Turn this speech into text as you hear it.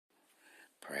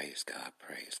Praise God,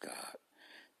 praise God.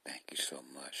 Thank you so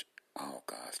much, all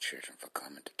God's children, for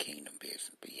coming to Kingdom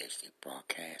Business BHC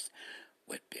broadcast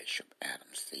with Bishop Adam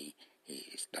C. He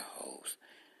is the host.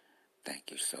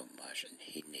 Thank you so much, and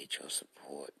he needs your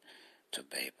support to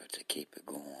be able to keep it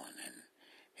going, and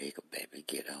he could be able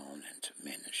to get on and to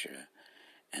minister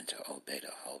and to obey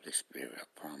the Holy Spirit. I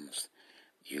promise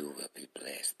you will be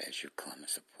blessed as you come and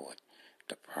support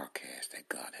the broadcast that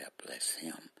God has blessed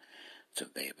him to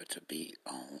be able to be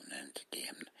on, and to give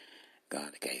him,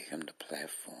 God gave him the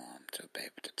platform to be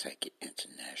able to take it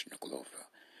international, global,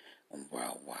 and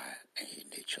worldwide, and he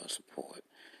needs your support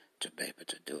to be able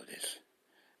to do this,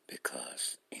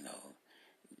 because,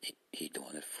 he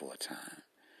doing it full time.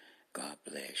 God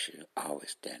bless you.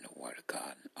 Always stand the word of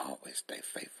God, and always stay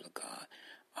faithful to God.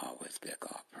 Always give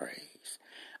God praise.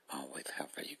 Always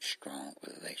have a strong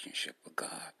relationship with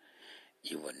God.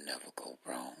 You will never go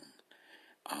wrong.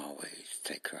 Always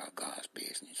take care of God's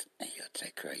business, and he'll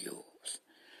take care of yours.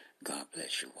 God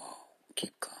bless you all.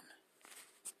 Keep coming.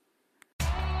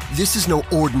 This is no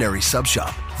ordinary sub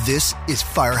shop. This is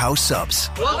Firehouse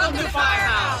Subs. Welcome to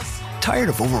Firehouse. Tired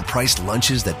of overpriced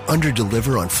lunches that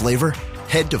underdeliver on flavor?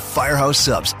 Head to Firehouse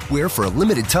Subs, where for a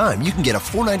limited time you can get a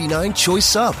 $4.99 choice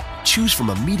sub. Choose from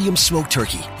a medium smoked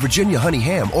turkey, Virginia honey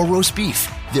ham, or roast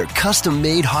beef. They're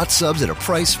custom-made hot subs at a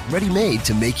price ready-made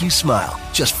to make you smile.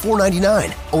 Just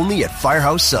 $4.99, only at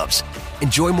Firehouse Subs.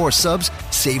 Enjoy more subs,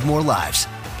 save more lives.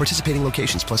 Participating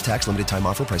locations plus tax, limited time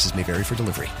offer. Prices may vary for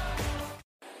delivery.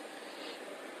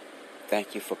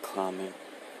 Thank you for coming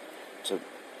to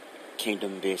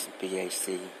Kingdom Business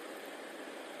BAC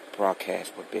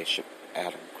broadcast with Bishop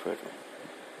Adam Criddle.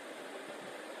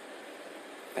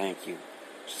 Thank you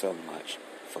so much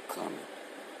for coming.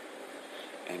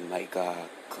 And may God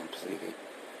complete it.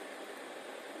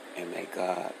 And may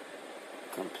God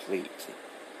complete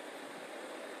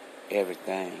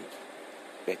everything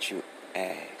that you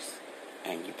ask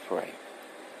and you pray.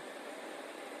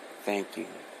 Thank you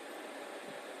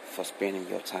for spending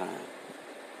your time.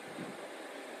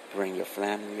 Bring your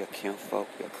family, your kinfolk,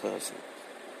 your cousins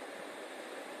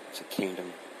to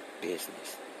Kingdom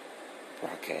Business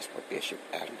broadcast with Bishop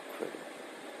Adam Criddle,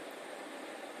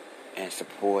 and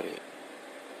support it.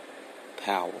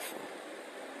 Powerful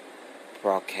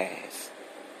broadcast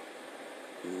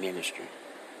ministry,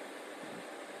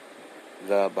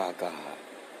 love by God,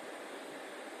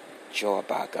 joy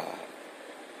by God,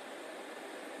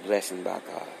 blessing by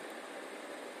God,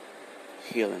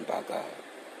 healing by God.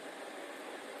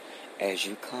 As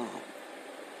you come,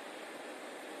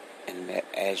 and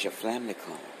as your family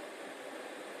come,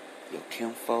 your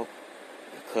kinfolk,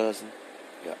 your cousin,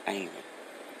 your aunt,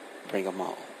 bring them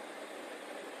on.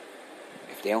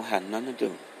 If they don't have nothing to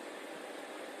do,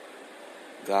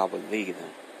 God will lead them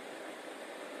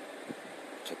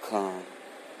to come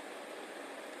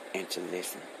and to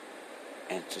listen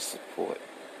and to support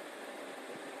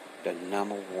the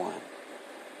number one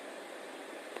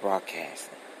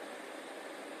broadcasting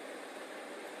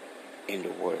in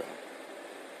the world,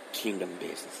 Kingdom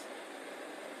Business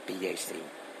BAC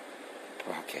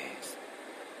broadcast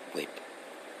with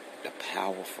the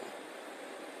powerful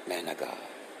man of God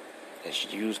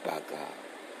that's used by God,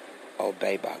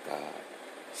 obeyed by God,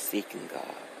 seeking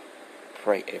God,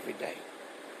 pray every day,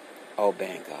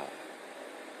 obeying God.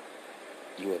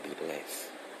 You will be blessed.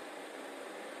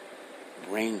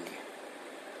 Bring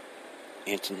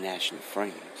international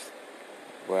friends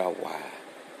worldwide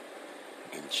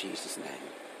in Jesus' name.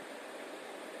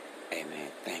 Amen.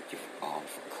 Thank you all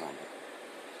for coming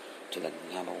to the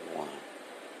number one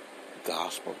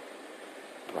gospel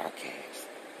broadcast,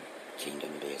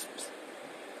 Kingdom Business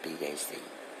BAC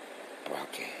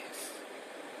broadcast,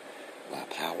 by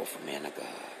powerful man of God,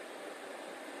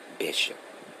 Bishop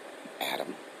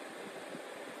Adam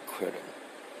Criddle.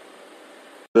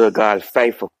 Good God is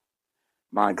faithful.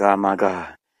 My God, my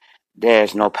God.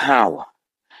 There's no power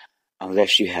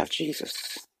unless you have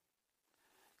Jesus.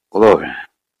 Glory.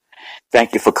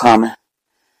 Thank you for coming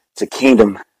to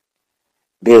Kingdom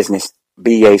Business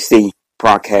BAC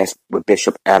broadcast with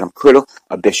Bishop Adam Criddle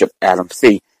or Bishop Adam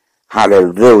C.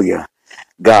 Hallelujah.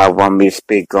 God want me to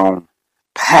speak on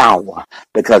power,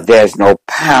 because there's no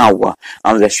power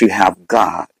unless you have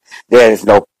God. There is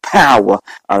no power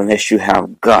unless you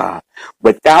have God.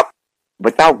 Without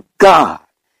God,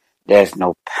 there's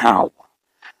no power.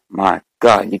 My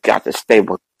God, you got to stay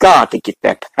with God to get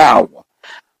that power.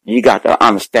 You got to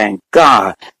understand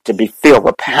God to be filled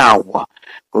with power.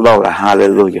 Glory,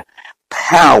 hallelujah.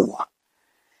 Power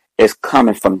is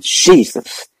coming from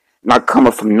Jesus, not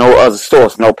coming from no other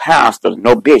source, no pastor,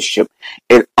 no bishop.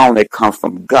 It only comes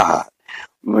from God.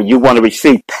 When you want to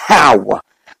receive power,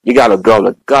 You gotta go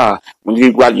to God. When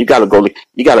you gotta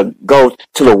go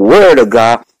to the Word of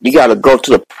God. You gotta go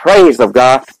to the praise of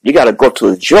God. You gotta go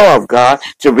to the joy of God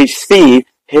to receive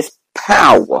His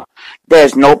power.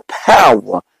 There's no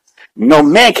power. No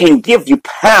man can give you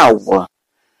power.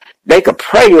 They could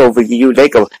pray over you. They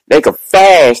could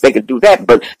fast. They could do that.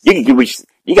 But you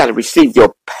got to receive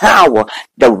your power,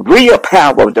 the real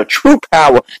power, the true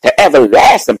power, the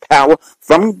everlasting power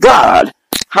from God.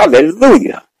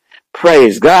 Hallelujah.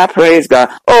 Praise God. Praise God.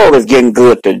 Oh, it's getting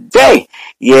good today.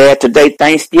 Yeah, today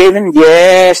Thanksgiving.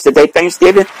 Yes, today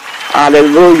Thanksgiving.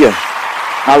 Hallelujah.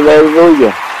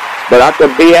 Hallelujah. But I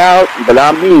could be out, but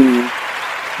I mean,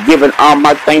 giving all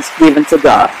my thanksgiving to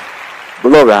God.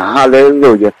 Glory.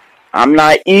 Hallelujah. I'm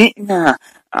not eating, but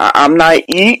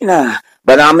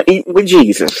I'm eating with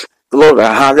Jesus. Glory,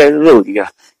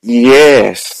 hallelujah.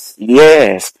 Yes,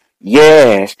 yes,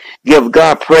 yes. Give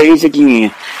God praise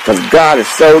again, because God is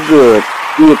so good.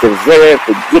 He deserves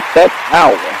to get that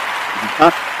power.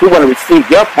 He want to receive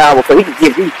your power, so He can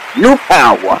give you new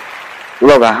power.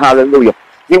 Glory, hallelujah.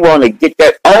 He want to get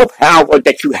that old power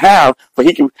that you have,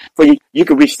 you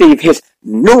can receive His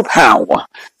new power,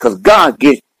 because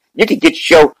you can get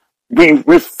your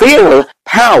refill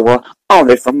power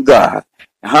only from God.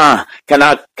 Can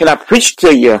I preach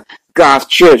to you, God's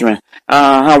children?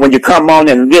 When you come on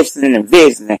and listening and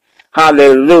visiting,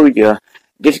 hallelujah.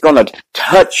 This is gonna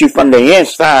touch you from the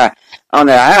inside. On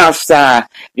the outside,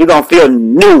 you're gonna feel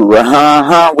new,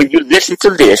 when you listen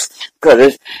to this,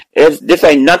 because this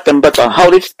ain't nothing but the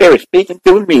Holy Spirit speaking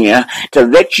through me to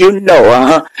let you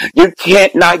know, you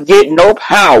can't not get no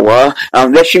power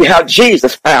unless you have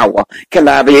Jesus' power. Can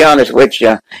I be honest with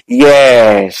you?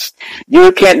 Yes,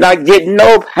 you cannot get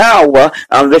no power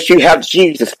unless you have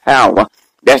Jesus' power.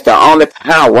 That's the only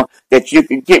power that you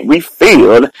can get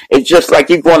refilled. It's just like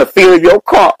you're going to fill your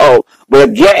car up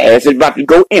with gas is about to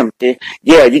go empty.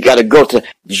 Yeah, you got to go to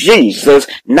Jesus,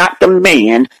 not the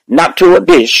man, not to a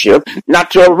bishop, not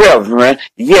to a reverend.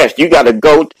 Yes, you got to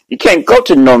go. You can't go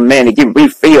to no man to get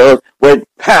refilled with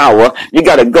power. You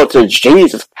got to go to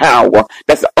Jesus' power.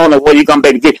 That's the only way you're going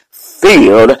to be able to get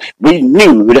filled,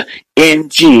 renewed in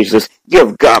Jesus.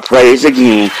 Give God praise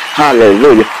again.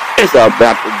 Hallelujah. It's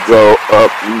about to go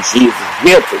up in Jesus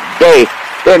here today.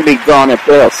 Let me go on and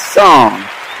play a song.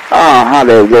 Oh,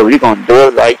 hallelujah. We're going to do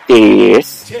it like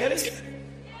this. Teddy,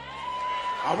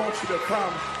 I want you to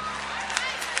come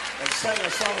and sing a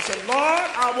song and say, Lord,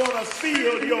 I want to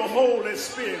feel your Holy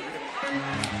Spirit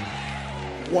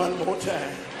one more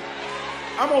time.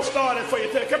 I'm going to start it for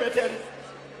you, Teddy. Come here, Teddy.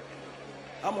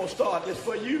 I'm going to start this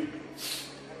for you.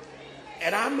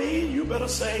 And I mean, you better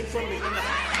sing for me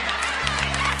tonight.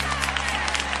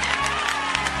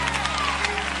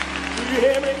 Do you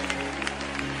hear me?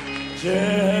 Just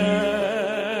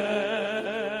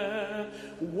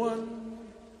one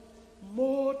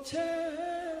more time.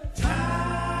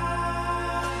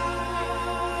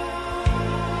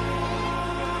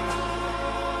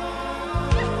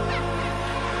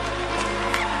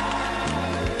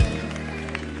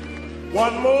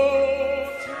 One more.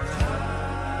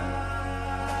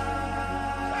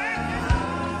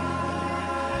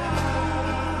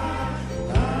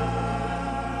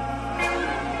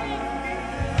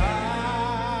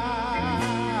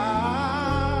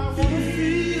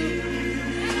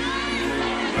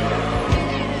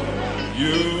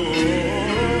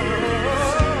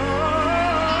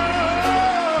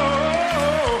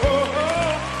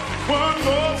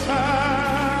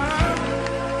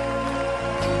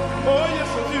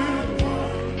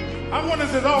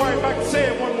 Is it all right if I can say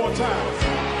it one more time?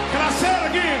 Can I say it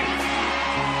again?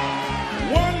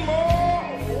 One more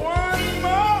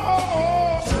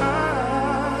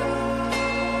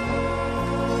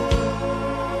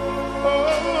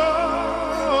time.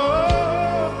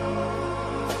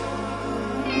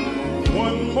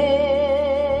 One more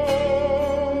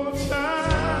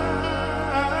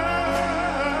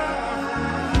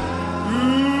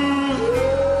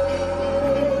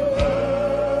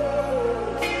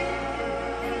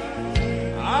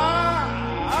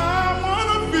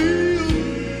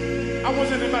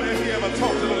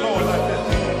talk to the Lord like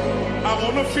that. I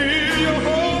want to feel your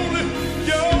holy,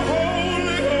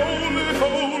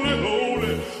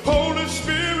 Holy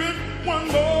Spirit one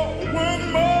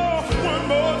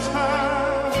more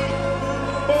time.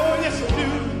 Oh, yes, I do.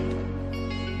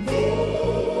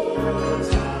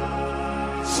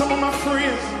 Some of my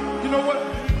friends, you know what?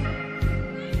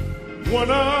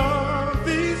 One of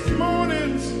these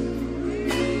mornings,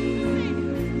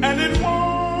 and it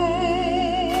won't.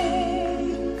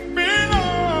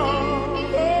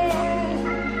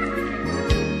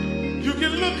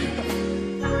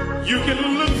 You can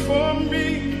look for me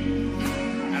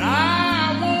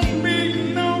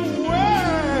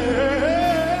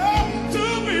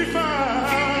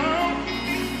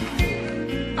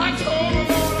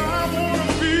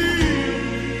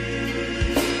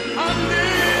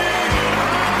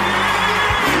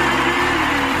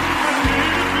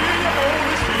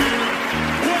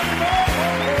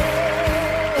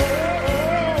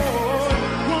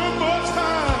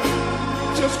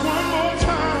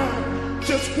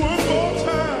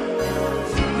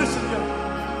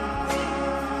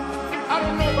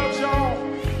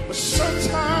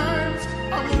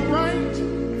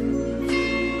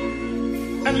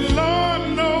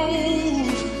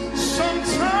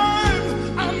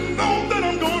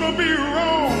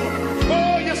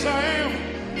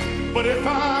But if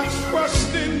I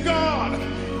trust in God,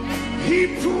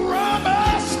 He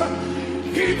promised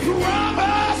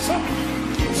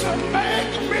to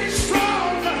make me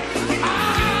strong.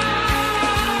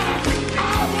 I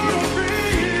want to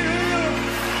feel.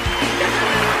 Is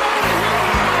there anybody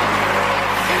here?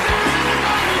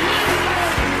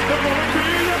 The more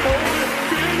feel your Holy,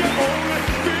 feel your Holy,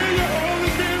 feel your Holy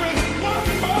Spirit one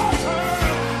more time.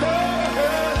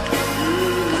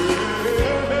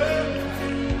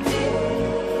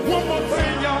 One more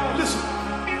thing, y'all. Listen.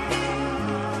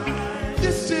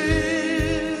 This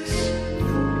is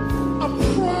a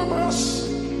promise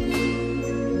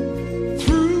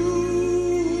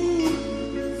through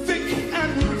thick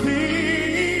and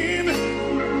thin.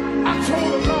 I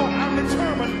told the Lord I'm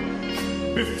determined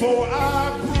before I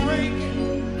break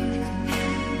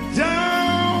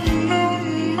down on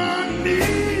my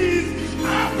knees.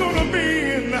 I'm gonna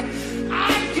bend. I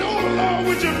told the Lord,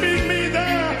 would you meet me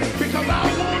there? Because I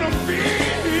want to feel.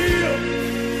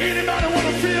 Anybody want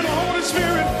to feel the Holy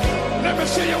Spirit? Let me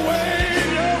see you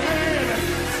wave your hand.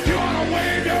 You ought to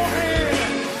wave your hand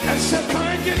and say,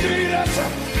 thank you, Jesus.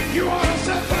 You ought to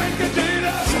say, thank you,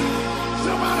 Jesus.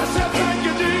 Somebody say, thank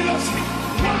you, Jesus.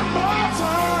 One more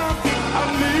time. I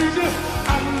need you.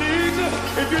 I need you.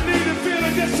 If you need to feel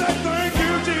it, just say, thank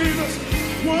you, Jesus.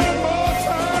 One more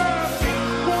time.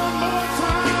 One more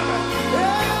time.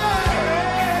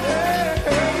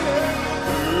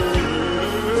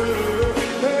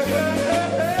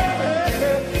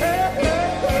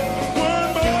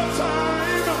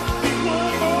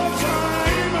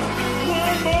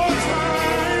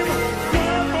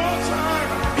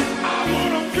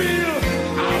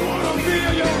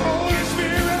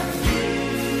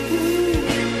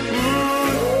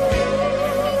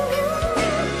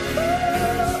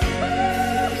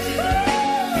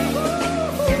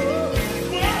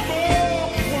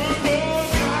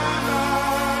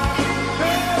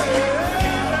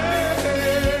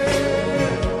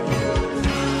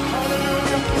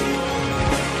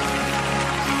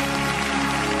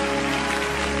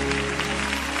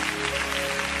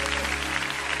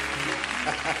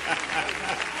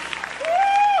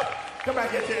 Come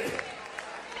back here, Teddy.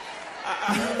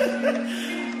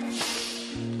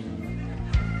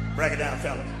 Bring it down,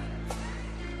 fellas.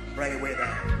 Bring it way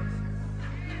down.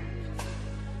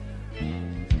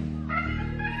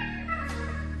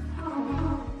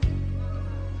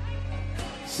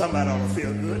 Somebody ought to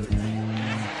feel good tonight.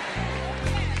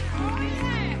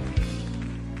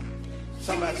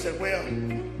 Somebody said, well,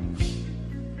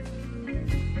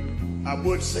 I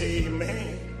would say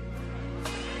amen.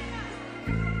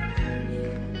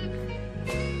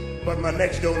 But my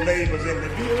next door neighbor's in the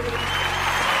building.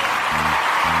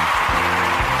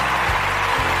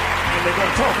 And they're going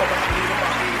to talk about me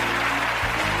tomorrow.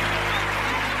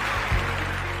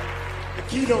 The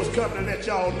keynote's coming to let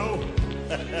y'all know.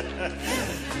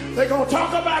 They're going to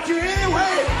talk about you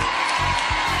anyway.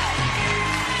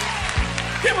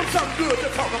 Give them something good to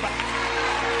talk about.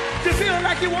 You feel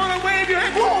like you want to wave your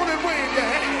hand, go on and wave your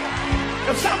hand.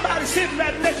 If somebody's sitting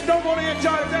right next door going to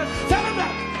enjoy it, tell them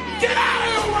that. Get out of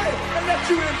your way and let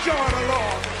you enjoy the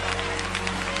Lord.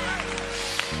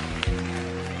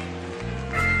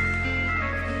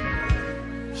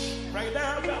 Right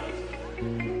down, fellas.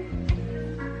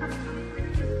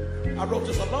 I wrote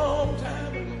this a long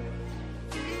time ago.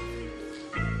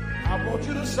 I want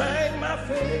you to sing my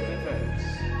favorite verse.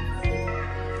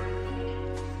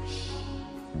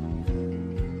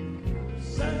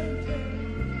 Sing it.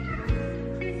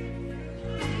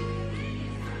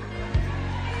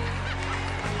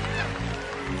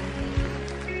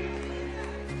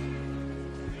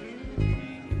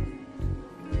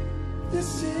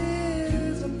 This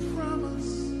is a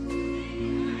promise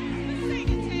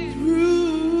through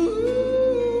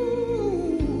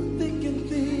thick and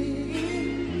thin.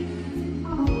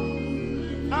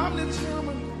 I'm determined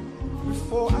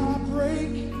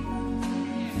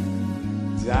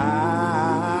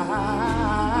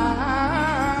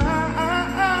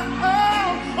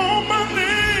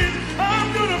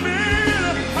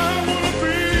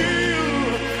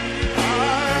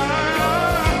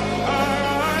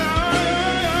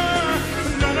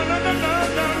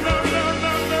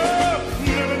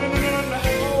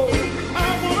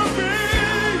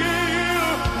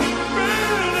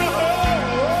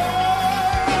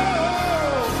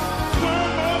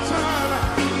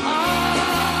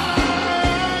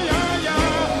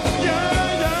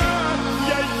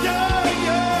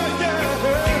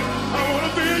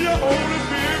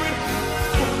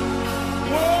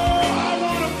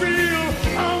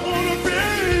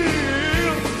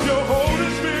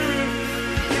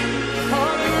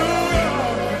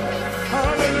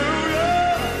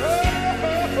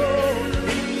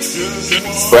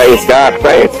Praise God,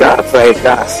 praise God, praise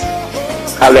God.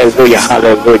 Hallelujah,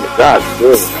 hallelujah. God's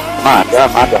good. My God,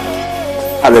 my God.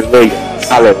 Hallelujah,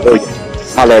 hallelujah,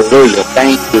 hallelujah.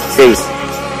 Thank you, Jesus.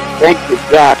 Thank you,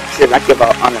 God. I give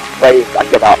out honor and praise. I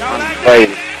give out honor and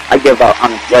praise. I give out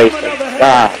honor and praise to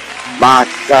God. My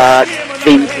God,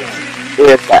 Jesus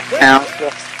is the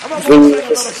answer.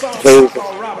 Jesus,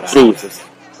 Jesus,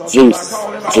 Jesus,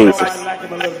 Jesus.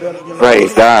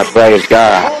 Praise God, praise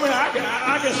God.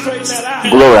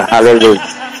 Glory, hallelujah.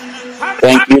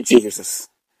 Thank you, Jesus.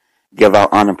 Give our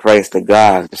honor and praise to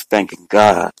God. Just thanking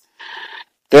God.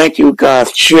 Thank you,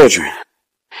 God's children.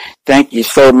 Thank you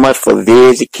so much for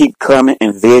visiting. Keep coming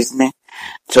and visiting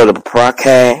to the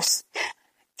broadcast.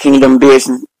 Kingdom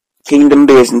Business,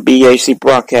 BAC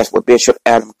broadcast with Bishop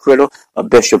Adam Criddle or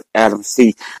Bishop Adam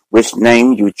C. Which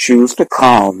name you choose to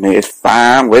call me is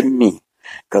fine with me,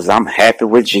 because I'm happy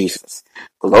with Jesus.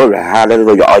 Glory,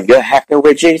 hallelujah. Are you happy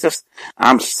with Jesus?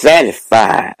 I'm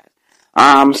satisfied.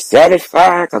 I'm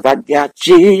satisfied because I got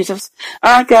Jesus.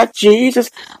 I got Jesus.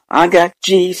 I got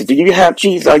Jesus. Do you have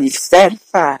Jesus? Are you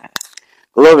satisfied?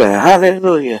 Glory,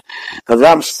 hallelujah. Because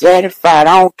I'm satisfied.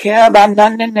 I don't care about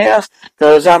nothing else.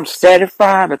 Because I'm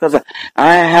satisfied. Because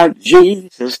I have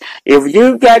Jesus. If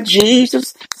you got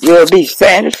Jesus, you'll be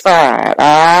satisfied.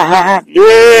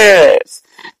 Yes.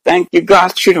 Thank you,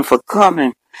 God's children, for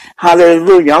coming.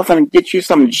 Hallelujah. I'm going to get you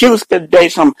some juice today.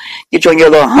 Get you on your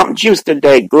little hump juice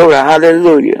today. Glory,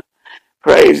 hallelujah.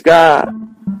 Praise God.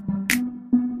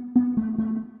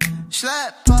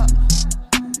 Slap up,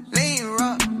 lean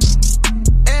rock.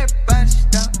 Everybody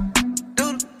stop,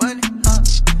 do the bunny hop.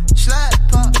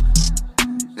 Slap up,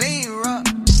 lean rock.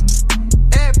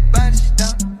 Everybody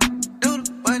stop, do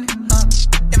the bunny hop.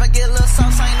 If I get a little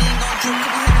sauce, I ain't even gon' drip.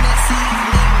 Couple having that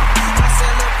seasoning. If I say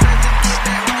a little prayer to get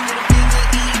back right, get a big good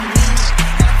evening.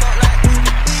 And I fuck like ooh,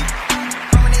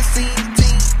 I'm in this scene.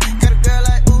 Got a girl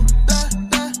like ooh, la,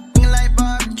 looking like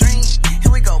Barbie Dream.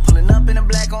 Here we go, pulling up in a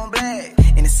black on black.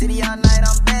 In the city all night,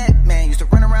 I'm bad, man. Used to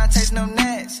run around chasing them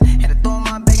gnats. Had to throw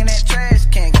my bag in that trash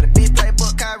can. Got a big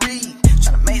playbook I read.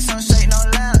 Tryna make some shake, no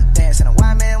loud dance. And a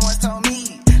white man once told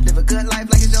me, live a good life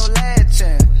like it's your last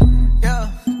chance. Yeah,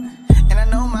 and I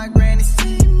know my granny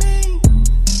see me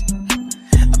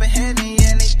up in heaven,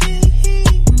 yeah, they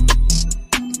eat.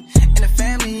 And the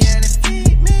family, yeah, they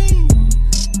feed me.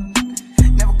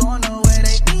 Never going nowhere,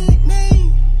 they need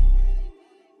me.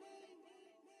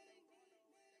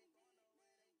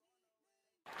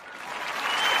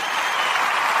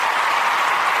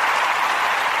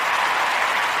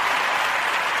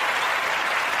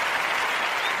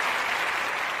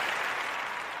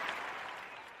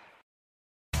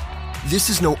 This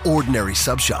is no ordinary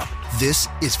sub shop. This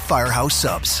is Firehouse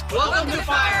Subs. Welcome to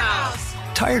Firehouse.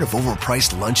 Tired of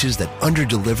overpriced lunches that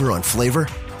underdeliver on flavor?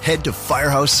 Head to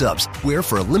Firehouse Subs, where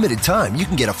for a limited time you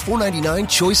can get a $4.99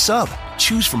 choice sub.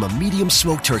 Choose from a medium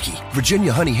smoked turkey,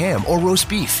 Virginia honey ham, or roast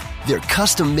beef. They're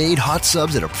custom-made hot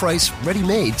subs at a price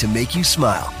ready-made to make you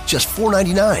smile. Just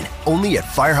 $4.99, only at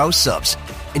Firehouse Subs.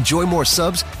 Enjoy more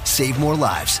subs, save more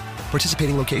lives.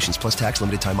 Participating locations plus tax,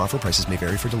 limited time offer. Prices may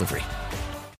vary for delivery.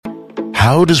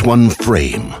 How does one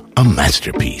frame a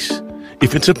masterpiece?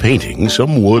 If it's a painting,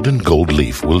 some wood and gold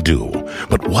leaf will do.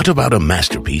 But what about a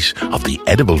masterpiece of the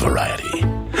edible variety?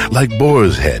 Like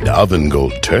Boar's Head Oven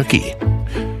Gold Turkey.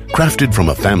 Crafted from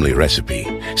a family recipe,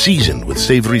 seasoned with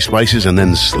savory spices and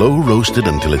then slow roasted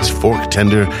until it's fork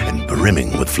tender and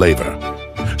brimming with flavor.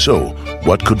 So,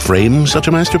 what could frame such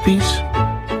a masterpiece?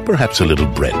 Perhaps a little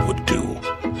bread would do.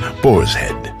 Boar's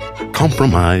Head.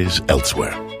 Compromise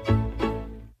elsewhere.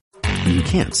 You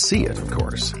can't see it, of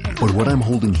course, but what I'm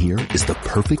holding here is the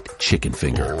perfect chicken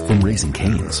finger from Raising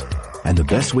Cane's. And the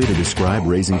best way to describe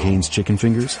Raising Cane's chicken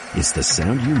fingers is the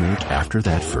sound you make after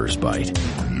that first bite.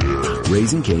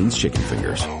 Raising Cane's chicken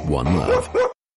fingers. One love.